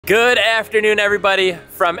Good afternoon, everybody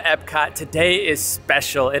from Epcot. Today is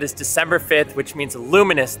special. It is December 5th, which means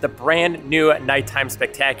Luminous, the brand new nighttime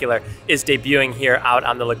spectacular, is debuting here out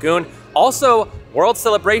on the lagoon. Also, World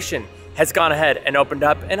Celebration has gone ahead and opened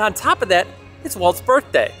up, and on top of that, it's Walt's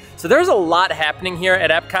birthday. So there's a lot happening here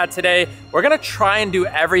at Epcot today. We're gonna try and do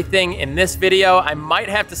everything in this video. I might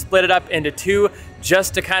have to split it up into two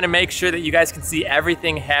just to kind of make sure that you guys can see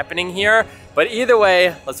everything happening here. But either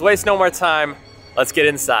way, let's waste no more time. Let's get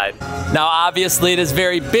inside. Now, obviously, it is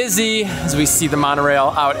very busy as we see the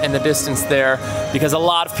monorail out in the distance there because a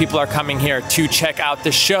lot of people are coming here to check out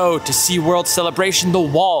the show, to see World Celebration. The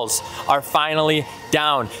walls are finally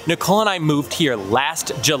down. Nicole and I moved here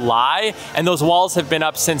last July, and those walls have been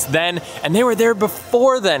up since then, and they were there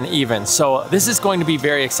before then even. So this is going to be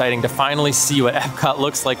very exciting to finally see what Epcot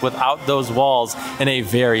looks like without those walls in a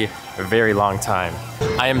very, very long time.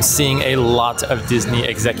 I am seeing a lot of Disney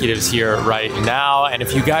executives here right now, and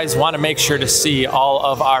if you guys want to make sure to see all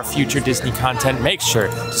of our future Disney content, make sure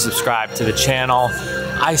to subscribe to the channel.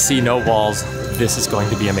 I see no walls. This is going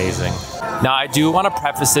to be amazing. Now, I do want to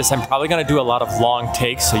preface this. I'm probably going to do a lot of long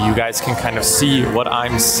takes so you guys can kind of see what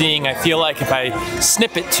I'm seeing. I feel like if I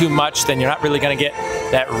snip it too much, then you're not really going to get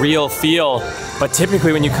that real feel. But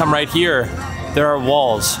typically when you come right here, there are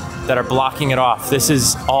walls that are blocking it off. This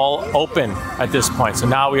is all open at this point. So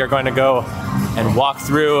now we are going to go and walk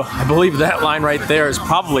through. I believe that line right there is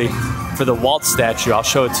probably for the Walt statue. I'll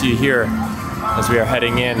show it to you here as we are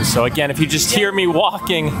heading in. So again, if you just hear me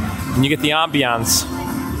walking and you get the ambiance,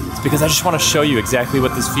 it's because I just want to show you exactly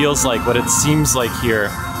what this feels like, what it seems like here,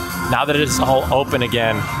 now that it is all open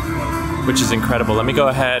again, which is incredible. Let me go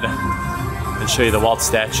ahead and show you the Walt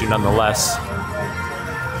statue nonetheless.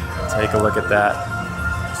 Take a look at that.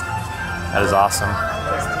 That is awesome.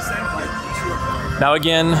 Now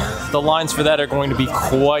again, the lines for that are going to be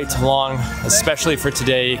quite long, especially for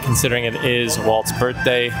today, considering it is Walt's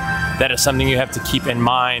birthday. That is something you have to keep in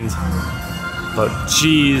mind. But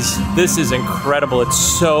geez, this is incredible. It's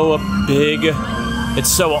so big. It's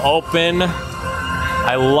so open.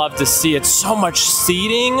 I love to see it. So much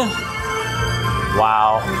seating.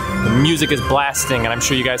 Wow. The music is blasting, and I'm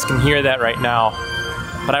sure you guys can hear that right now.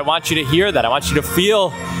 But I want you to hear that. I want you to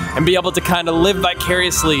feel and be able to kind of live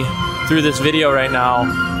vicariously through this video right now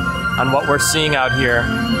on what we're seeing out here.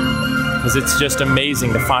 Because it's just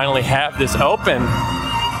amazing to finally have this open.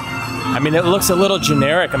 I mean, it looks a little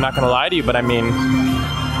generic, I'm not gonna lie to you, but I mean,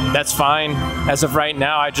 that's fine. As of right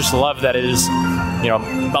now, I just love that it is, you know,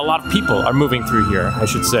 a lot of people are moving through here, I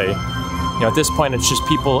should say. You know, at this point, it's just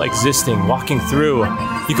people existing, walking through.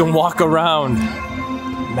 You can walk around.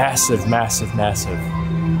 Massive, massive, massive.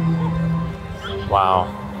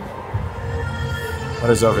 Wow. What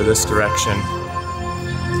is over this direction?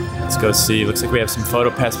 Let's go see. Looks like we have some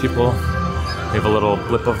PhotoPass people. We have a little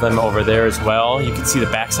blip of them over there as well. You can see the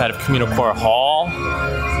backside of Communicore Hall.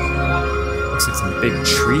 Looks like some big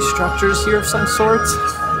tree structures here of some sort.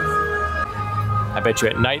 I bet you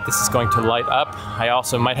at night this is going to light up. I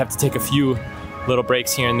also might have to take a few little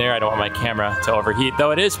breaks here and there. I don't want my camera to overheat,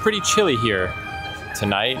 though it is pretty chilly here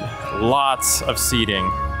tonight. Lots of seating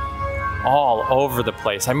all over the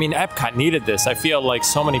place. I mean, Epcot needed this. I feel like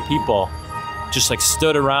so many people just like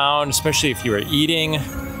stood around, especially if you were eating,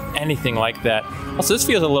 anything like that. Also, this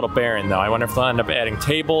feels a little barren though. I wonder if they'll end up adding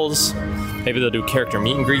tables. Maybe they'll do character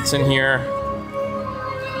meet and greets in here.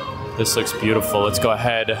 This looks beautiful. Let's go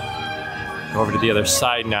ahead, go over to the other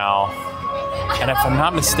side now. And if I'm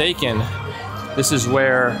not mistaken, this is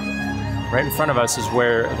where, right in front of us is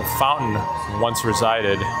where the fountain once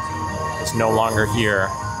resided. It's no longer here.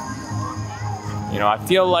 You know, I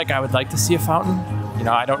feel like I would like to see a fountain. You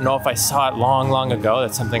know, I don't know if I saw it long, long ago.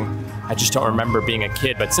 That's something I just don't remember being a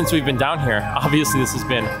kid. But since we've been down here, obviously this has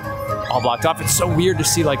been all blocked off. It's so weird to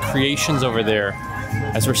see like creations over there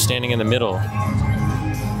as we're standing in the middle.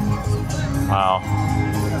 Wow.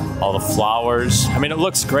 All the flowers. I mean, it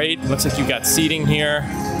looks great. It looks like you've got seating here.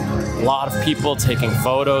 A lot of people taking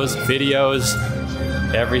photos, videos,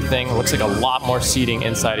 everything. It looks like a lot more seating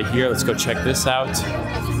inside of here. Let's go check this out.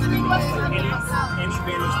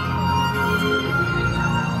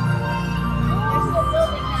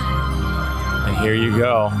 And here you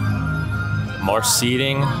go. More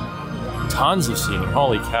seating. Tons of seating.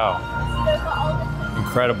 Holy cow.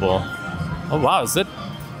 Incredible. Oh wow, is it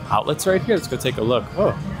outlets right here? Let's go take a look.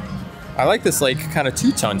 Oh, I like this like kind of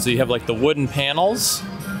two-tone. So you have like the wooden panels,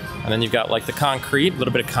 and then you've got like the concrete, a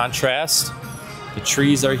little bit of contrast. The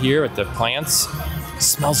trees are here with the plants. It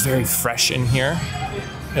smells very fresh in here.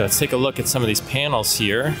 Yeah, let's take a look at some of these panels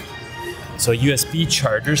here. So USB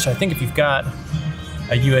charger. So I think if you've got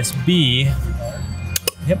a USB,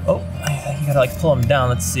 Yep, oh, you gotta like pull them down,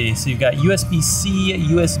 let's see. So you've got USB-C,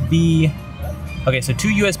 USB. Okay, so 2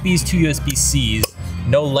 USBs, 2 USB-Cs.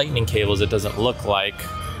 No lightning cables, it doesn't look like,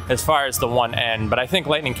 as far as the one end, but I think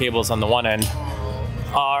lightning cables on the one end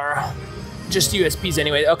are just USBs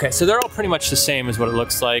anyway. Okay, so they're all pretty much the same as what it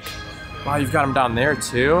looks like. Wow, you've got them down there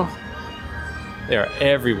too. They're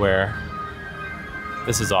everywhere.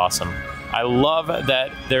 This is awesome. I love that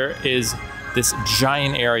there is this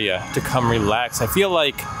giant area to come relax. I feel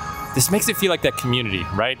like this makes it feel like that community,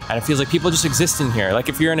 right? And it feels like people just exist in here, like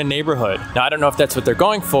if you're in a neighborhood. Now, I don't know if that's what they're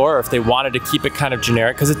going for or if they wanted to keep it kind of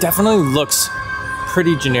generic, because it definitely looks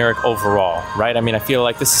pretty generic overall, right? I mean, I feel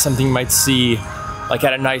like this is something you might see like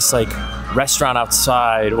at a nice like restaurant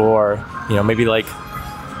outside, or, you know, maybe like,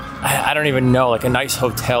 I don't even know, like a nice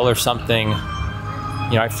hotel or something.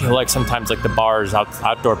 You know, I feel like sometimes like the bars,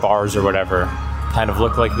 outdoor bars or whatever, kind of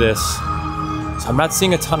look like this. So I'm not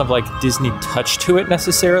seeing a ton of like Disney touch to it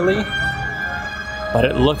necessarily, but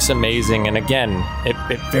it looks amazing. And again, it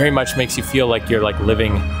very much makes you feel like you're like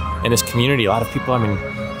living in this community. A lot of people, I mean,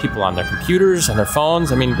 people on their computers, on their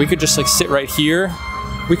phones. I mean, we could just like sit right here.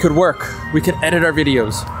 We could work. We could edit our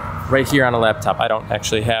videos right here on a laptop. I don't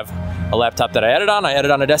actually have a laptop that I edit on. I edit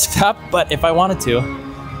on a desktop, but if I wanted to,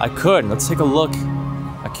 I could. Let's take a look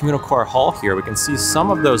at Communal Core Hall here. We can see some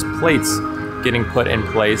of those plates getting put in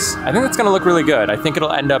place. I think that's gonna look really good. I think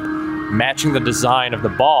it'll end up matching the design of the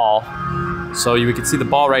ball. So we can see the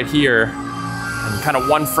ball right here, and kind of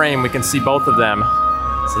one frame, we can see both of them.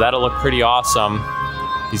 So that'll look pretty awesome.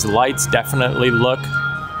 These lights definitely look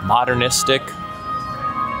modernistic.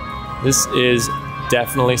 This is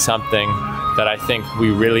definitely something that I think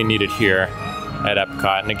we really needed here at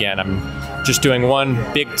Epcot. And again, I'm just doing one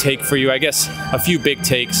big take for you, I guess a few big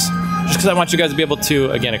takes, just because I want you guys to be able to,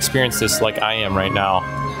 again, experience this like I am right now,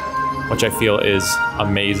 which I feel is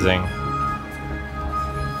amazing.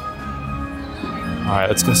 All right,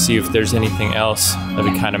 let's go see if there's anything else that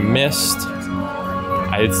we kind of missed.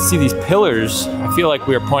 I see these pillars. I feel like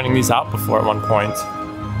we were pointing these out before at one point.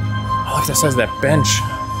 Oh, look at the size of that bench.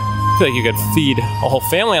 I feel like you could feed a whole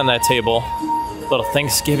family on that table. A little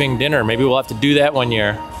Thanksgiving dinner. Maybe we'll have to do that one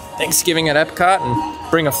year. Thanksgiving at Epcot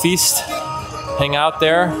and bring a feast, hang out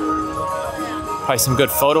there. Probably some good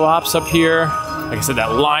photo ops up here. Like I said,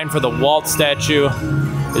 that line for the Walt statue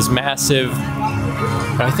is massive.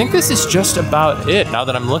 But I think this is just about it now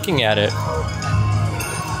that I'm looking at it.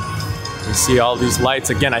 You see all these lights.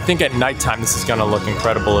 Again, I think at nighttime this is gonna look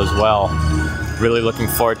incredible as well. Really looking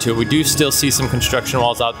forward to it. We do still see some construction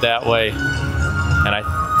walls out that way, and I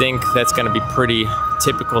think that's gonna be pretty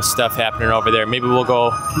typical stuff happening over there. Maybe we'll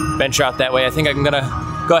go venture out that way. I think I'm gonna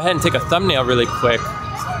go ahead and take a thumbnail really quick.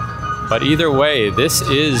 But either way, this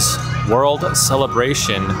is World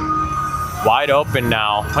Celebration. Wide open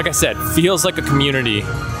now. Like I said, feels like a community,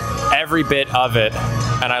 every bit of it,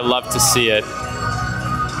 and I love to see it.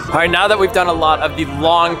 All right, now that we've done a lot of the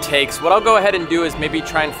long takes, what I'll go ahead and do is maybe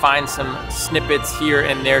try and find some snippets here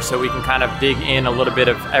and there so we can kind of dig in a little bit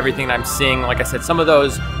of everything I'm seeing. Like I said, some of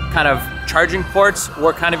those kind of charging ports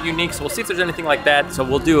were kind of unique, so we'll see if there's anything like that. So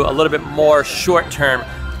we'll do a little bit more short-term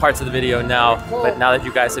parts of the video now, but now that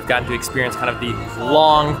you guys have gotten to experience kind of the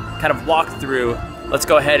long kind of walkthrough, let's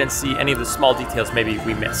go ahead and see any of the small details maybe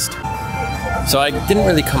we missed. So I didn't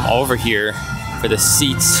really come over here for the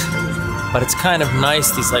seats, but it's kind of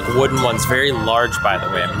nice, these like wooden ones, very large by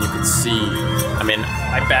the way. I mean, you can see, I mean,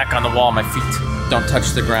 my back on the wall, my feet don't touch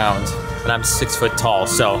the ground, and I'm 6 foot tall.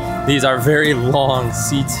 So these are very long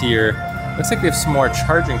seats here. Looks like we have some more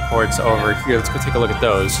charging ports over here. Let's go take a look at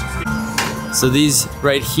those. So these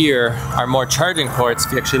right here are more charging ports.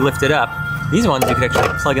 If you actually lift it up, these ones you could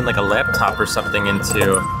actually plug in like a laptop or something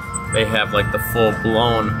into. They have like the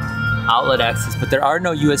full-blown outlet access, but there are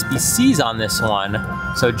no USB-Cs on this one.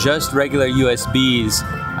 So just regular USBs,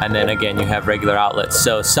 and then again, you have regular outlets.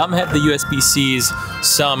 So some have the USB-Cs,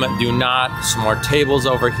 some do not. Some more tables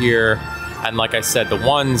over here. And like I said, the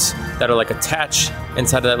ones that are like attached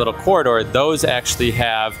inside of that little corridor, those actually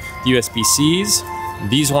have USB-Cs.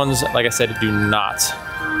 These ones, like I said, do not.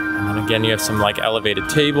 And then again, you have some like elevated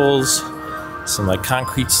tables, some like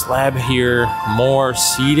concrete slab here, more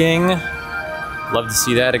seating. Love to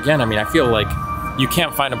see that again. I mean, I feel like you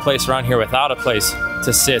can't find a place around here without a place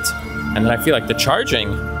to sit. And then I feel like the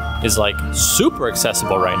charging is like super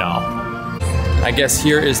accessible right now. I guess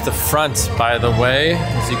here is the front, by the way.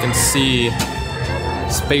 As you can see,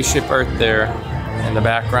 Spaceship Earth there in the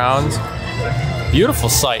background. Beautiful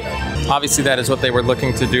sight. Obviously, that is what they were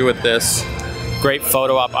looking to do with this. Great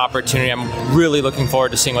photo op opportunity. I'm really looking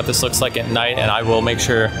forward to seeing what this looks like at night, and I will make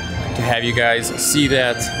sure to have you guys see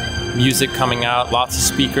that music coming out, lots of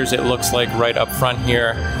speakers it looks like right up front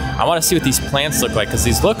here. I want to see what these plants look like because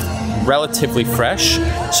these look relatively fresh.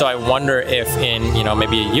 So I wonder if in, you know,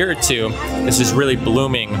 maybe a year or two, this is really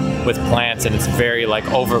blooming with plants and it's very like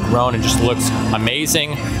overgrown and just looks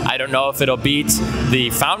amazing. I don't know if it'll beat the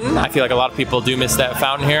fountain. I feel like a lot of people do miss that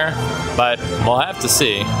fountain here, but we'll have to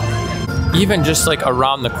see. Even just like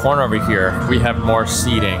around the corner over here, we have more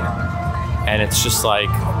seating. And it's just like,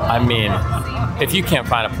 I mean, if you can't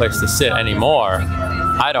find a place to sit anymore,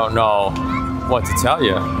 I don't know what to tell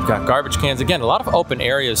you. You've got garbage cans. Again, a lot of open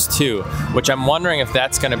areas too, which I'm wondering if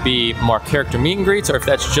that's gonna be more character meet and greets or if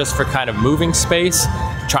that's just for kind of moving space,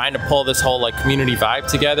 trying to pull this whole like community vibe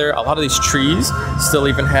together. A lot of these trees still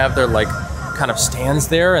even have their like kind of stands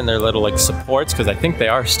there and their little like supports because I think they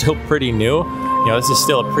are still pretty new. You know, this is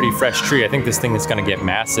still a pretty fresh tree. I think this thing is gonna get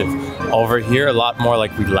massive. Over here, a lot more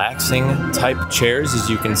like relaxing type chairs, as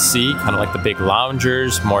you can see, kind of like the big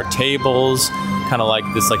loungers, more tables, kind of like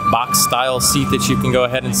this like box style seat that you can go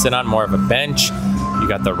ahead and sit on, more of a bench. You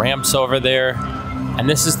got the ramps over there. And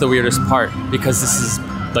this is the weirdest part because this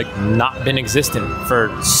has like not been existent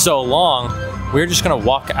for so long. We're just gonna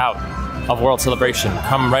walk out of World Celebration,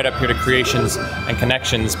 come right up here to Creations and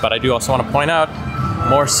Connections. But I do also wanna point out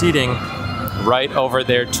more seating right over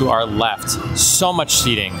there to our left. So much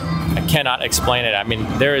seating. I cannot explain it. I mean,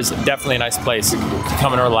 there is definitely a nice place to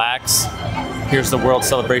come and relax. Here's the World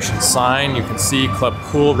Celebration sign. You can see Club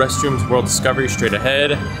Cool, restrooms, World Discovery straight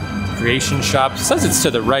ahead. Creation Shop. It says it's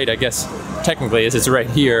to the right, I guess technically it's right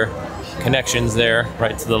here. Connections there,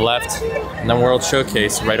 right to the left. And then World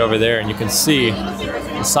Showcase right over there. And you can see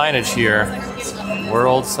the signage here.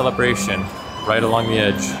 World Celebration right along the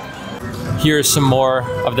edge. Here's some more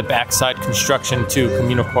of the backside construction to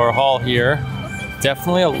Communal Core Hall here.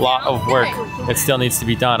 Definitely a lot of work that still needs to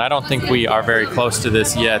be done. I don't think we are very close to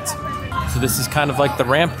this yet. So this is kind of like the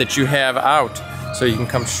ramp that you have out. So you can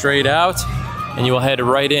come straight out and you will head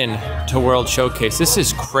right in to World Showcase. This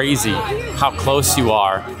is crazy how close you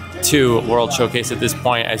are to World Showcase at this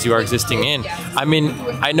point as you are existing in. I mean,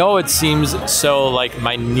 I know it seems so like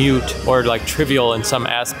minute or like trivial in some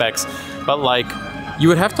aspects, but like, you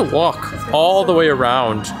would have to walk all the way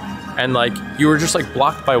around and like you were just like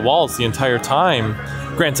blocked by walls the entire time.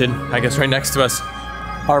 Granted, I guess right next to us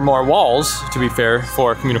are more walls, to be fair,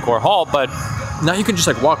 for Communal Core Hall, but now you can just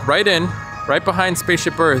like walk right in, right behind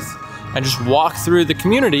Spaceship Earth and just walk through the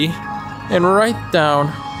community and right down,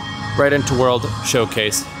 right into World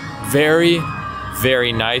Showcase. Very,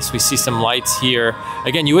 very nice. We see some lights here.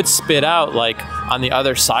 Again, you would spit out like on the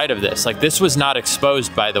other side of this. Like this was not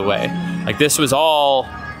exposed, by the way. Like this was all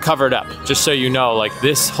covered up, just so you know, like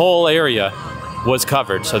this whole area was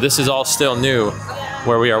covered. So this is all still new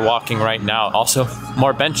where we are walking right now. Also,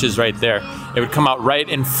 more benches right there. It would come out right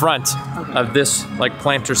in front of this like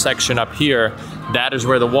planter section up here. That is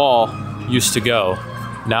where the wall used to go.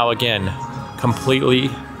 Now again, completely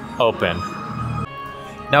open.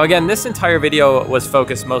 Now again, this entire video was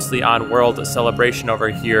focused mostly on World Celebration over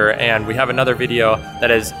here, and we have another video that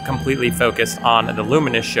is completely focused on the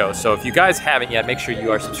Luminous show. So if you guys haven't yet, make sure you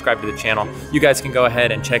are subscribed to the channel. You guys can go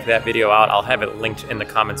ahead and check that video out. I'll have it linked in the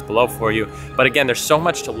comments below for you. But again, there's so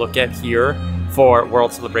much to look at here for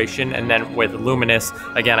World Celebration, and then with Luminous,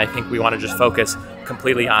 again, I think we want to just focus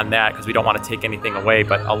completely on that because we don't want to take anything away.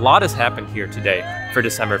 But a lot has happened here today for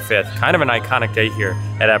December 5th. Kind of an iconic day here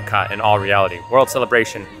at Epcot in all reality. World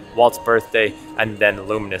Celebration, Walt's birthday, and then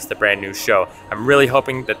Luminous, the brand new show. I'm really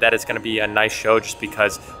hoping that that is going to be a nice show just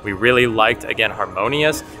because we really liked, again,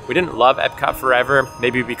 Harmonious. We didn't love Epcot Forever,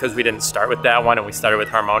 maybe because we didn't start with that one and we started with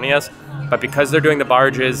Harmonious. But because they're doing the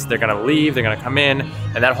barges, they're going to leave, they're going to come in,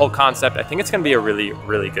 and that whole concept, I think it's going to be a really,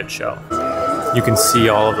 really good show. You can see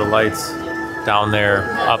all of the lights down there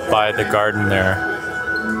up by the garden there.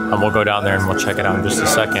 And we'll go down there and we'll check it out in just a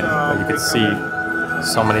second. But you can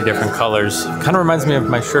see so many different colors. Kind of reminds me of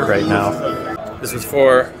my shirt right now. This was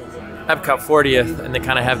for Epcot 40th, and they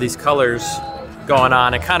kind of have these colors going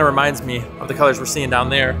on. It kind of reminds me of the colors we're seeing down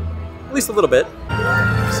there, at least a little bit.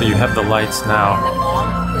 So you have the lights now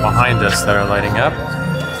behind us that are lighting up,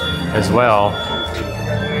 as well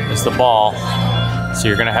as the ball. So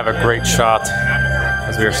you're gonna have a great shot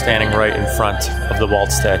as we are standing right in front of the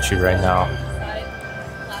Walt statue right now.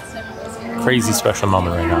 Crazy special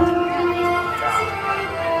moment right now.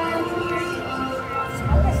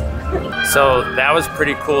 So that was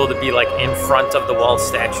pretty cool to be like in front of the Walt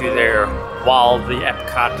statue there while the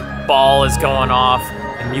Epcot ball is going off,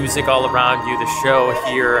 and music all around you, the show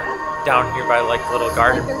here, down here by like the little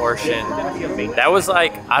garden portion. That was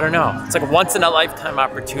like, I don't know, it's like a once in a lifetime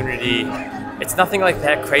opportunity. It's nothing like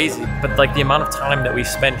that crazy, but like the amount of time that we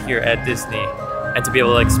spent here at Disney and to be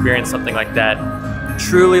able to experience something like that,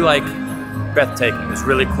 truly like breathtaking. It was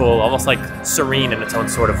really cool, almost like serene in its own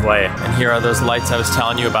sort of way. And here are those lights I was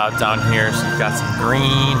telling you about down here. So you've got some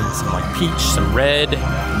green, some like peach, some red,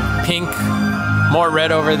 pink, more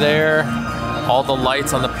red over there. All the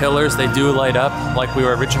lights on the pillars, they do light up like we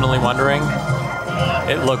were originally wondering.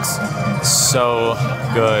 It looks so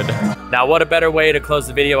good. Now, what a better way to close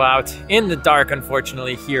the video out in the dark,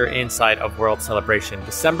 unfortunately, here inside of World Celebration.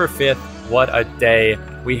 December 5th, what a day.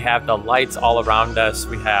 We have the lights all around us.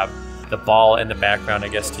 We have the ball in the background, I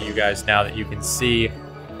guess, to you guys now that you can see.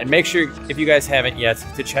 And make sure, if you guys haven't yet,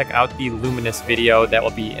 to check out the Luminous video that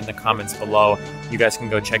will be in the comments below. You guys can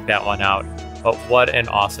go check that one out. But what an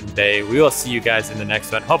awesome day. We will see you guys in the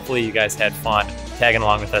next one. Hopefully you guys had fun tagging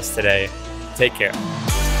along with us today. Take care.